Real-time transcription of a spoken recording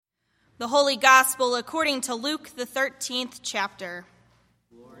The Holy Gospel according to Luke, the 13th chapter.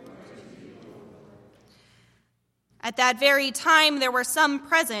 At that very time there were some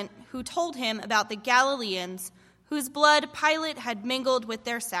present who told him about the Galileans, whose blood Pilate had mingled with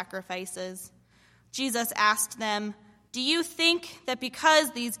their sacrifices. Jesus asked them, "Do you think that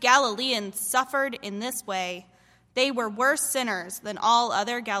because these Galileans suffered in this way, they were worse sinners than all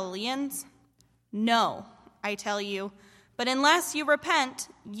other Galileans? No, I tell you. But unless you repent,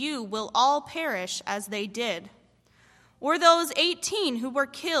 you will all perish as they did. Or those 18 who were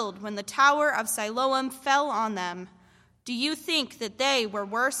killed when the tower of Siloam fell on them, do you think that they were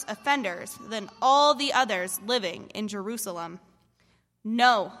worse offenders than all the others living in Jerusalem?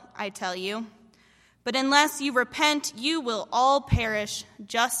 No, I tell you. But unless you repent, you will all perish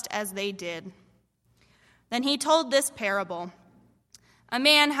just as they did." Then he told this parable. A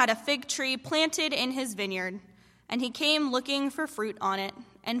man had a fig tree planted in his vineyard, and he came looking for fruit on it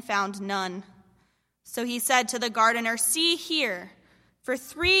and found none. So he said to the gardener, "See here, for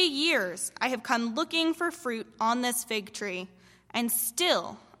 3 years I have come looking for fruit on this fig tree, and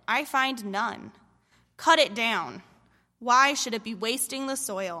still I find none. Cut it down. Why should it be wasting the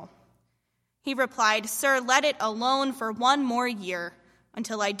soil?" He replied, "Sir, let it alone for 1 more year,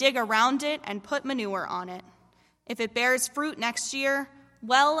 until I dig around it and put manure on it. If it bears fruit next year,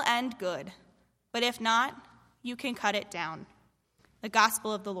 well and good. But if not, you can cut it down." The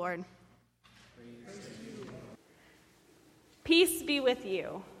Gospel of the Lord. Peace be with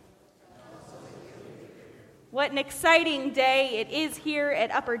you. What an exciting day it is here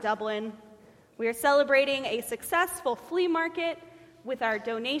at Upper Dublin. We are celebrating a successful flea market with our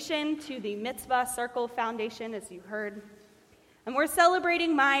donation to the Mitzvah Circle Foundation, as you heard. And we're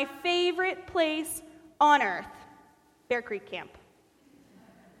celebrating my favorite place on earth, Bear Creek Camp.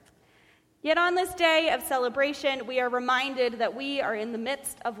 Yet on this day of celebration, we are reminded that we are in the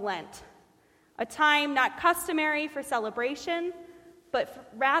midst of Lent, a time not customary for celebration, but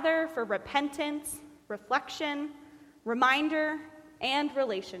rather for repentance, reflection, reminder, and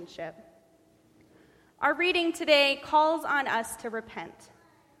relationship. Our reading today calls on us to repent.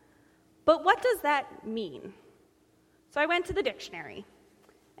 But what does that mean? So I went to the dictionary,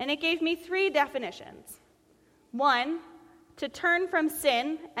 and it gave me 3 definitions. 1, to turn from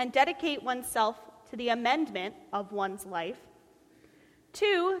sin and dedicate oneself to the amendment of one's life.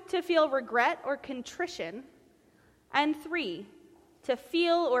 2, to feel regret or contrition. And 3, to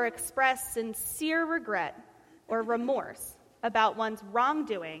feel or express sincere regret or remorse about one's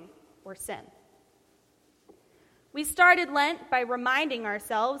wrongdoing or sin. We started Lent by reminding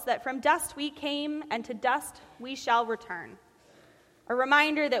ourselves that from dust we came and to dust we shall return. A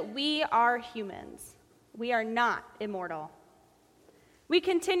reminder that we are humans. We are not immortal. We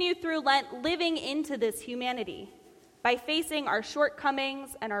continue through Lent living into this humanity by facing our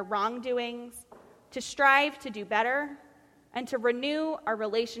shortcomings and our wrongdoings, to strive to do better, and to renew our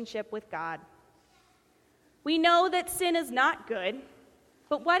relationship with God. We know that sin is not good,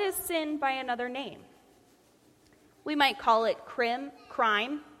 but what is sin by another name? We might call it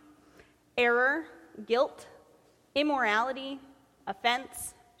crime, error, guilt, immorality,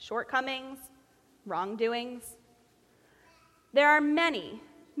 offense, shortcomings, wrongdoings. There are many,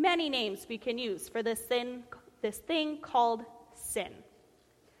 many names we can use for this thing called sin.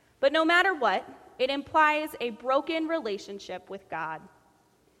 But no matter what, it implies a broken relationship with God.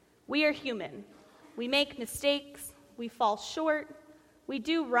 We are human. We make mistakes. We fall short. We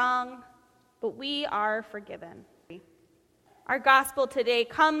do wrong, but we are forgiven. Our gospel today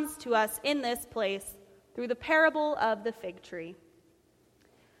comes to us in this place through the parable of the fig tree.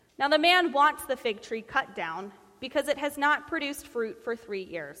 Now the man wants the fig tree cut down because it has not produced fruit for 3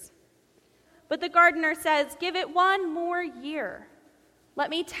 years. But the gardener says, "Give it 1 more year.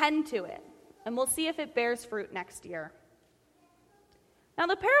 Let me tend to it, and we'll see if it bears fruit next year." Now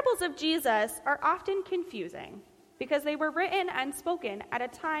the parables of Jesus are often confusing because they were written and spoken at a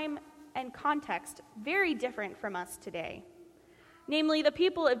time and context very different from us today. Namely, the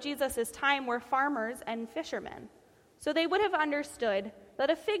people of Jesus' time were farmers and fishermen, so they would have understood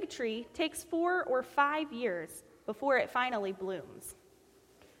that a fig tree takes 4 or 5 years before it finally blooms.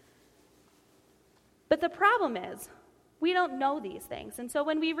 But the problem is, we don't know these things, and so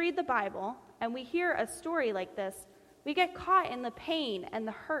when we read the Bible and we hear a story like this, we get caught in the pain and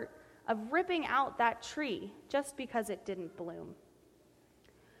the hurt of ripping out that tree just because it didn't bloom.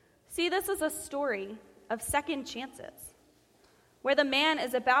 See, this is a story of second chances. Where the man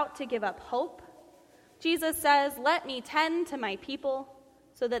is about to give up hope, Jesus says, "Let me tend to my people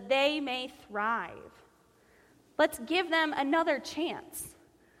so that they may thrive." Let's give them another chance.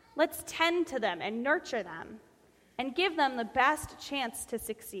 Let's tend to them and nurture them and give them the best chance to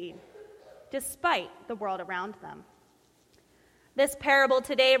succeed. despite the world around them. This parable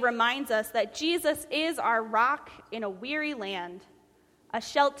today reminds us that Jesus is our rock in a weary land, a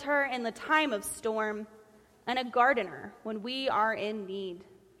shelter in the time of storm, and a gardener when we are in need.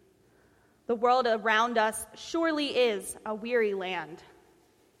 The world around us surely is a weary land.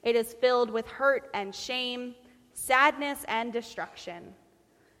 It is filled with hurt and shame, sadness and destruction.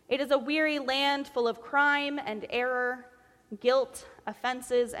 It is a weary land full of crime and error, guilt,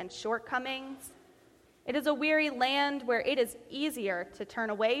 offenses, and shortcomings. It is a weary land where it is easier to turn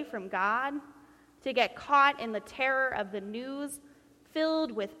away from God, to get caught in the terror of the news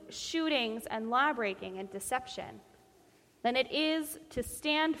filled with shootings and lawbreaking and deception, than it is to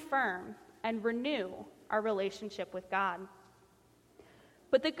stand firm and renew our relationship with God.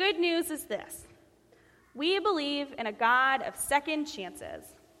 But the good news is this: we believe in a God of second chances,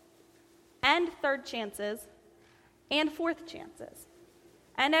 and third chances, and fourth chances.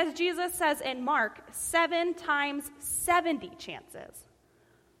 And as Jesus says in Mark, 7 times 70 chances.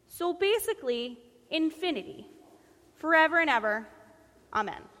 So basically, infinity, forever and ever.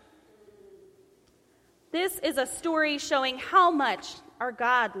 Amen. This is a story showing how much our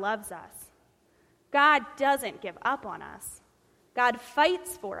God loves us. God doesn't give up on us. God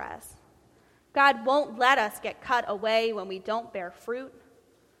fights for us. God won't let us get cut away when we don't bear fruit,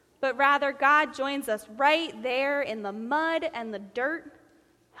 but rather God joins us right there in the mud and the dirt,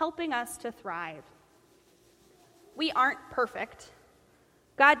 helping us to thrive. We aren't perfect.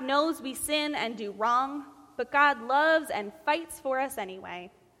 God knows we sin and do wrong, but God loves and fights for us anyway.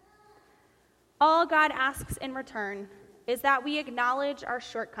 All God asks in return is that we acknowledge our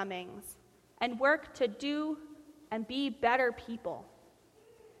shortcomings and work to do and be better people.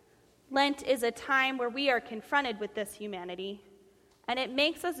 Lent is a time where we are confronted with this humanity, and it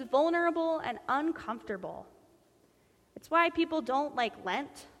makes us vulnerable and uncomfortable. It's why people don't like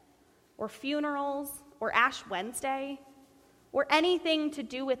Lent, or funerals, or Ash Wednesday, or anything to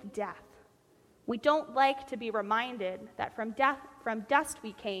do with death. We don't like to be reminded that from dust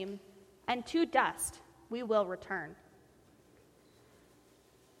we came, and to dust we will return.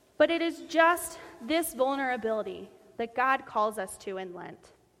 But it is just this vulnerability that God calls us to in Lent.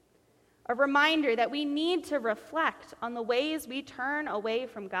 A reminder that we need to reflect on the ways we turn away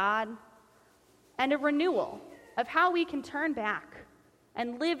from God, and a renewal of how we can turn back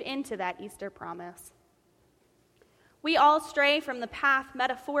and live into that Easter promise. We all stray from the path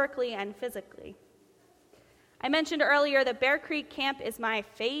metaphorically and physically. I mentioned earlier that Bear Creek Camp is my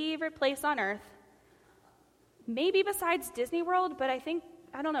favorite place on earth, maybe besides Disney World, but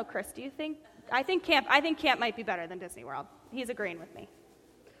I don't know, Chris, do you think? I think camp might be better than Disney World. He's agreeing with me.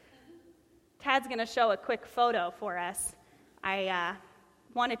 Tad's going to show a quick photo for us. I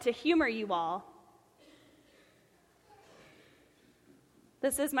wanted to humor you all.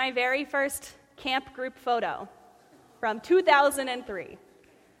 This is my very first camp group photo from 2003.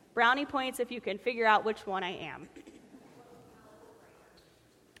 Brownie points if you can figure out which one I am.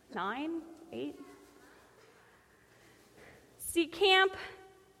 9? 8? See, camp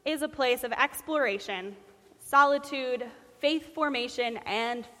is a place of exploration, solitude, faith formation,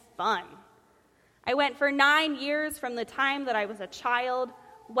 and fun. I went for 9 years from the time that I was a child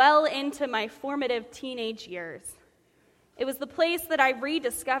well into my formative teenage years. It was the place that I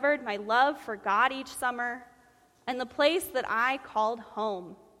rediscovered my love for God each summer, and the place that I called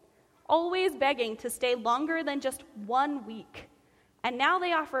home, always begging to stay longer than just 1 week. And now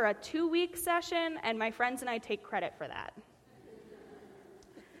they offer a 2-week session, and my friends and I take credit for that.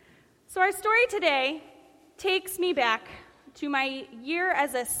 So our story today takes me back to my year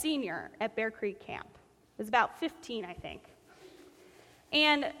as a senior at Bear Creek Camp. It was about 15, I think.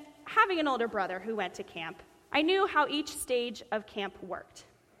 And having an older brother who went to camp, I knew how each stage of camp worked.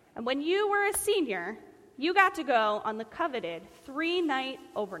 And when you were a senior, you got to go on the coveted 3-night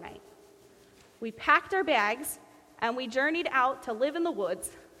overnight. We packed our bags, and we journeyed out to live in the woods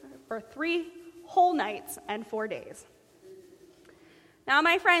for 3 whole nights and 4 days. Now,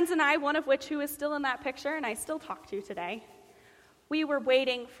 my friends and I, one of which who is still in that picture and I still talk to today, we were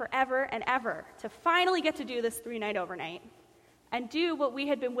waiting forever and ever to finally get to do this 3-night overnight and do what we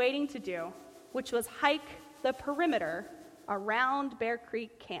had been waiting to do, which was hike the perimeter around Bear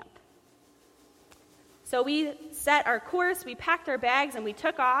Creek Camp. So we set our course, we packed our bags, and we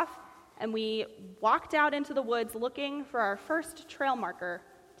took off, and we walked out into the woods looking for our first trail marker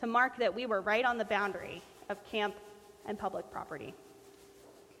to mark that we were right on the boundary of camp and public property.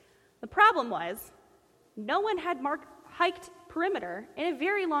 The problem was, no one had hiked perimeter in a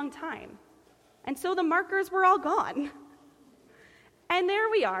very long time, and so the markers were all gone. And there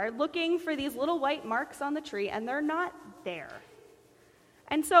we are, looking for these little white marks on the tree, and they're not there.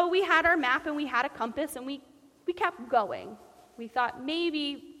 And so we had our map and we had a compass, and we kept going. We thought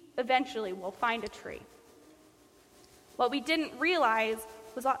maybe eventually we'll find a tree. What we didn't realize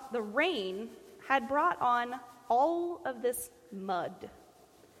was that the rain had brought on all of this mud.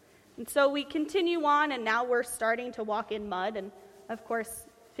 And so we continue on, and now we're starting to walk in mud, and of course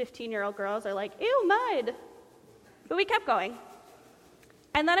 15-year-old girls are like, ew, mud. But we kept going.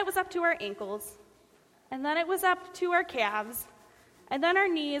 And then it was up to our ankles, and then it was up to our calves, and then our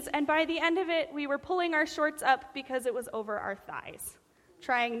knees, and by the end of it, we were pulling our shorts up because it was over our thighs,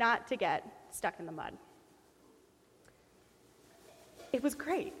 trying not to get stuck in the mud. It was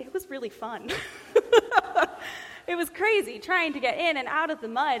great. It was really fun. It was crazy trying to get in and out of the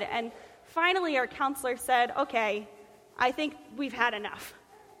mud, and finally our counselor said, okay, I think we've had enough.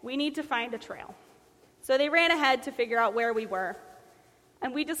 We need to find a trail. So they ran ahead to figure out where we were,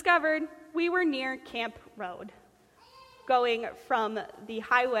 and we discovered we were near Camp Road, going from the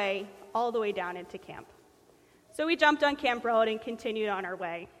highway all the way down into camp. So we jumped on Camp Road and continued on our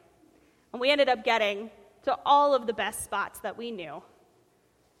way. And we ended up getting to all of the best spots that we knew.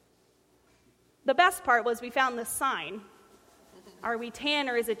 The best part was we found this sign. Are we tan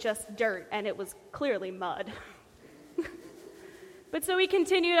or is it just dirt? And it was clearly mud. But so we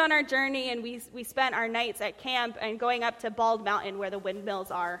continued on our journey, and we spent our nights at camp and going up to Bald Mountain where the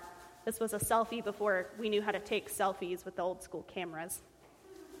windmills are. This was a selfie before we knew how to take selfies with the old school cameras.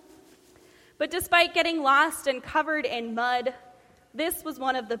 But despite getting lost and covered in mud, this was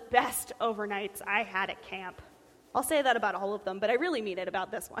one of the best overnights I had at camp. I'll say that about all of them, but I really mean it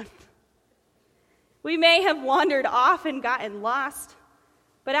about this one. We may have wandered off and gotten lost,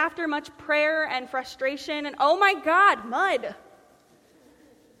 but after much prayer and frustration and, oh my God, mud,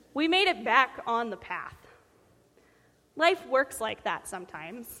 we made it back on the path. Life works like that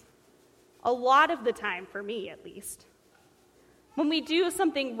sometimes. A lot of the time, for me at least. When we do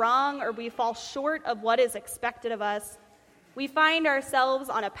something wrong or we fall short of what is expected of us, we find ourselves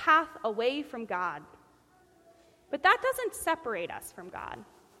on a path away from God. But that doesn't separate us from God.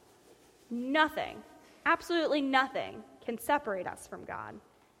 Nothing, absolutely nothing, can separate us from God.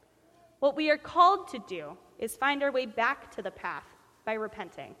 What we are called to do is find our way back to the path by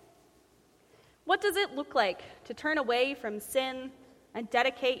repenting. What does it look like to turn away from sin and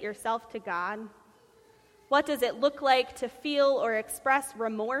dedicate yourself to God? What does it look like to feel or express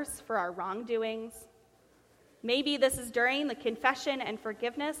remorse for our wrongdoings? Maybe this is during the confession and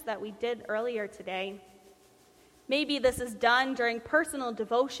forgiveness that we did earlier today. Maybe this is done during personal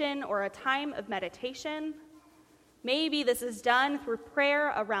devotion or a time of meditation. Maybe this is done through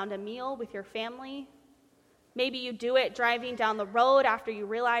prayer around a meal with your family. Maybe you do it driving down the road after you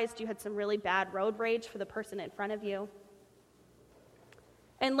realized you had some really bad road rage for the person in front of you.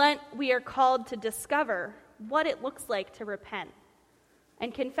 In Lent, we are called to discover what it looks like to repent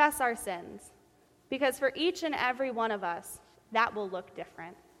and confess our sins, because for each and every one of us, that will look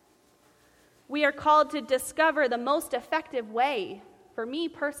different. We are called to discover the most effective way, for me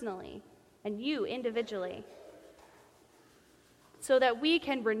personally, and you individually, so that we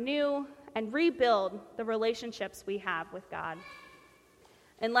can renew and rebuild the relationships we have with God.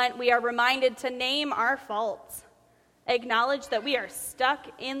 In Lent, we are reminded to name our faults, acknowledge that we are stuck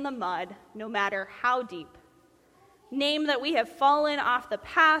in the mud, no matter how deep. Name that we have fallen off the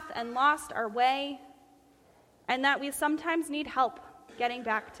path and lost our way, and that we sometimes need help getting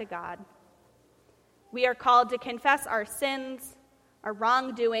back to God. We are called to confess our sins, our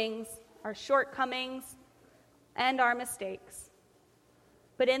wrongdoings, our shortcomings, and our mistakes.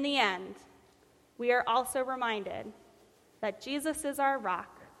 But in the end, we are also reminded that Jesus is our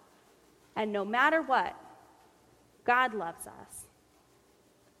rock, and no matter what, God loves us.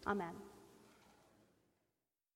 Amen.